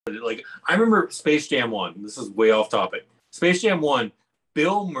Like, I remember Space Jam 1. This is way off topic. Space Jam 1,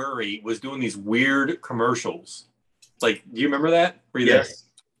 Bill Murray was doing these weird commercials. Like, do you remember that? Were you there?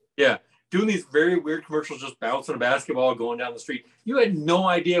 Yeah. Doing these very weird commercials, just bouncing a basketball, going down the street. You had no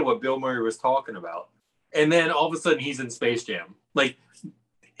idea what Bill Murray was talking about. And then all of a sudden, he's in Space Jam. Like,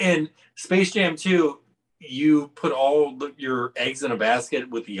 in Space Jam 2, you put all your eggs in a basket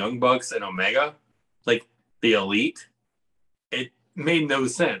with the Young Bucks and Omega, like the Elite. It made no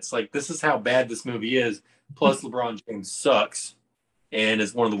sense. Like, this is how bad this movie is. Plus, LeBron James sucks and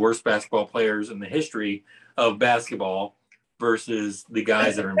is one of the worst basketball players in the history of basketball versus the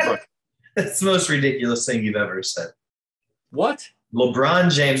guys that are in front. That's the most ridiculous thing you've ever said. What?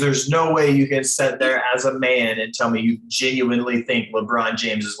 LeBron James, there's no way you can sit there as a man and tell me you genuinely think LeBron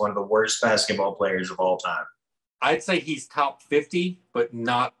James is one of the worst basketball players of all time. I'd say he's top 50, but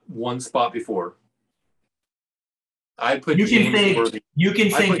not one spot before. I'd put you can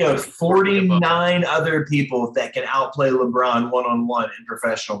think of 49 other people that can outplay LeBron one-on-one in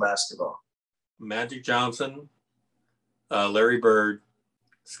professional basketball. Magic Johnson, Larry Bird,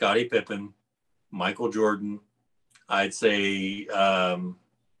 Scottie Pippen, Michael Jordan. I'd say what's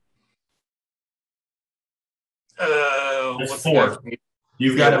 4.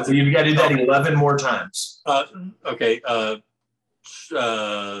 You've got to do that 11 more times. Okay. The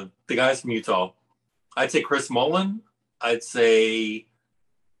guys from Utah. I'd say Chris Mullin. I'd say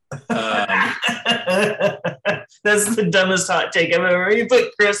that's the dumbest hot take I've ever heard. You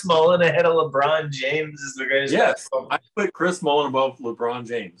put Chris Mullin ahead of LeBron James as the greatest. Yes, I put Chris Mullin above LeBron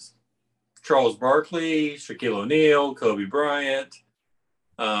James. Charles Barkley, Shaquille O'Neal, Kobe Bryant.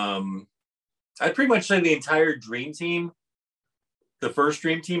 I'd pretty much say the entire Dream Team, the first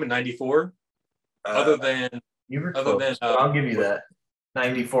Dream Team in '94. Other than I'll give you that.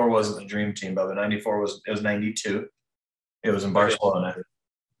 '94 wasn't the Dream Team, but '94 was 92. It was in Barcelona.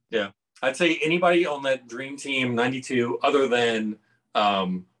 Yeah, I'd say anybody on that Dream Team '92, other than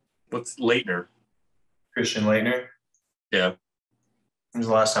what's Leitner, Christian Leitner. Yeah. When was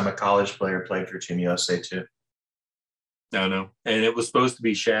the last time a college player played for Team USA too? No. And it was supposed to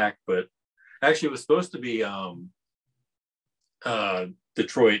be Shaq, but actually it was supposed to be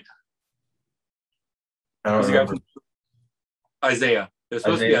Detroit. I don't remember. Isaiah. It was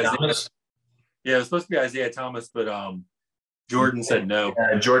supposed to be Isaiah. Thomas? Yeah, it was supposed to be Isaiah Thomas, but Jordan said no.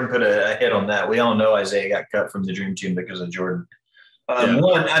 Jordan put a hit on that. We all know Isaiah got cut from the Dream Team because of Jordan.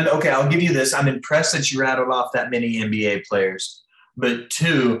 One, I'll give you this. I'm impressed that you rattled off that many NBA players. But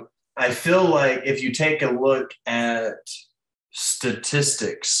 2, I feel like if you take a look at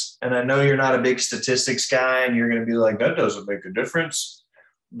statistics, and I know you're not a big statistics guy, and you're going to be like, that doesn't make a difference.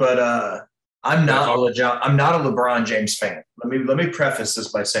 But I'm not a LeBron James fan. Let me preface this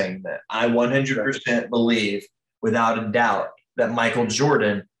by saying that I 100% believe, without a doubt, that Michael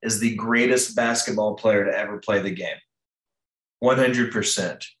Jordan is the greatest basketball player to ever play the game.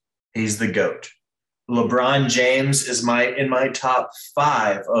 100%. He's the GOAT. LeBron James is in my top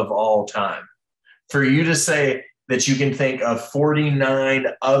 5 of all time. For you to say that you can think of 49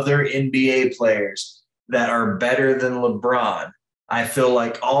 other NBA players that are better than LeBron, I feel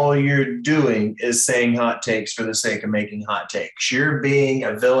like all you're doing is saying hot takes for the sake of making hot takes. You're being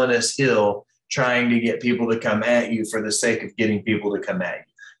a villainous hill trying to get people to come at you for the sake of getting people to come at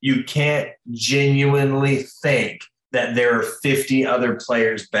you. You can't genuinely think that there are 50 other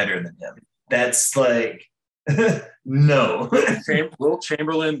players better than him. That's like, no. Wilt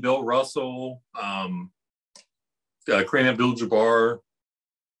Chamberlain, Bill Russell, Kareem Abdul-Jabbar.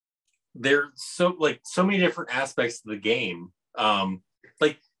 There's so many different aspects of the game.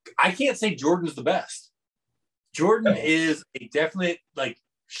 Like, I can't say Jordan's the best. Jordan is a definite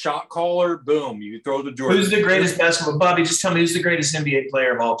shot caller. Boom, you throw the Jordan. Who's the greatest basketball? Bobby, just tell me who's the greatest NBA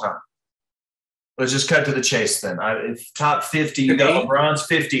player of all time. Let's just cut to the chase then. If top 50, you got LeBron's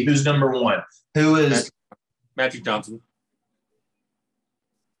 50. Who's number 1? Who is Magic Johnson?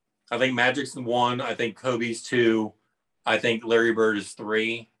 I think Magic's 1. I think Kobe's 2. I think Larry Bird is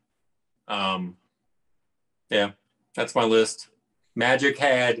 3. Yeah, that's my list. Magic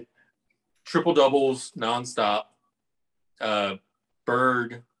had triple doubles nonstop.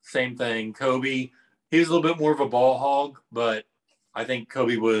 Bird, same thing. Kobe, he was a little bit more of a ball hog, but I think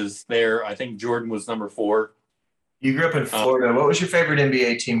Kobe was there. I think Jordan was number 4. You grew up in Florida. What was your favorite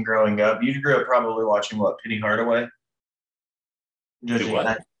NBA team growing up? You grew up probably watching what? Penny Hardaway?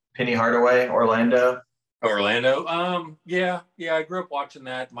 Penny Hardaway, Orlando? Orlando. Yeah. I grew up watching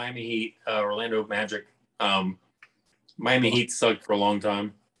that. Miami Heat, Orlando Magic. Miami Heat sucked for a long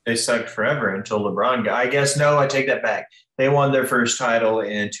time. They sucked forever until LeBron got. I guess no. I take that back. They won their first title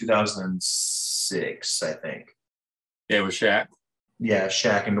in 2006, I think. Yeah, with Shaq. Yeah,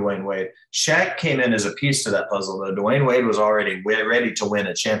 Shaq and Dwayne Wade. Shaq came in as a piece to that puzzle, though. Dwayne Wade was already ready to win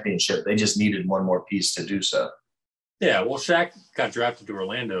a championship. They just needed one more piece to do so. Yeah, well, Shaq got drafted to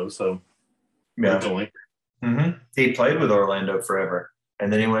Orlando, so originally. He played with Orlando forever,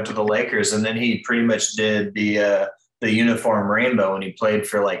 and then he went to the Lakers, and then he pretty much did the uniform rainbow, and he played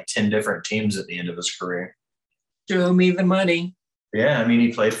for like 10 different teams at the end of his career. Show me the money. Yeah, I mean,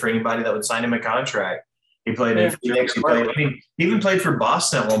 he played for anybody that would sign him a contract. He played in Phoenix. He even played for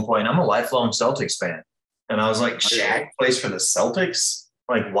Boston at one point. I'm a lifelong Celtics fan. And I was like, Shaq plays for the Celtics?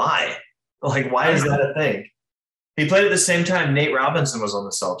 Like, why? Like, why is that a thing? He played at the same time Nate Robinson was on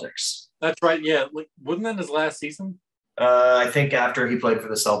the Celtics. That's right, yeah. Like, wasn't that his last season? I think after he played for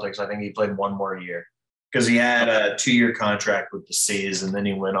the Celtics, I think he played one more year. Because he had a 2-year contract with the C's, and then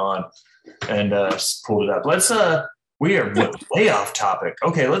he went on and pulled it up. We are way off topic.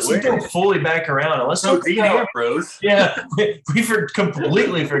 Okay, let's go fully back around and let's talk Dean Ambrose. Yeah, we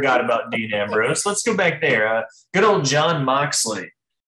completely forgot about Dean Ambrose. Let's go back there. Good old John Moxley.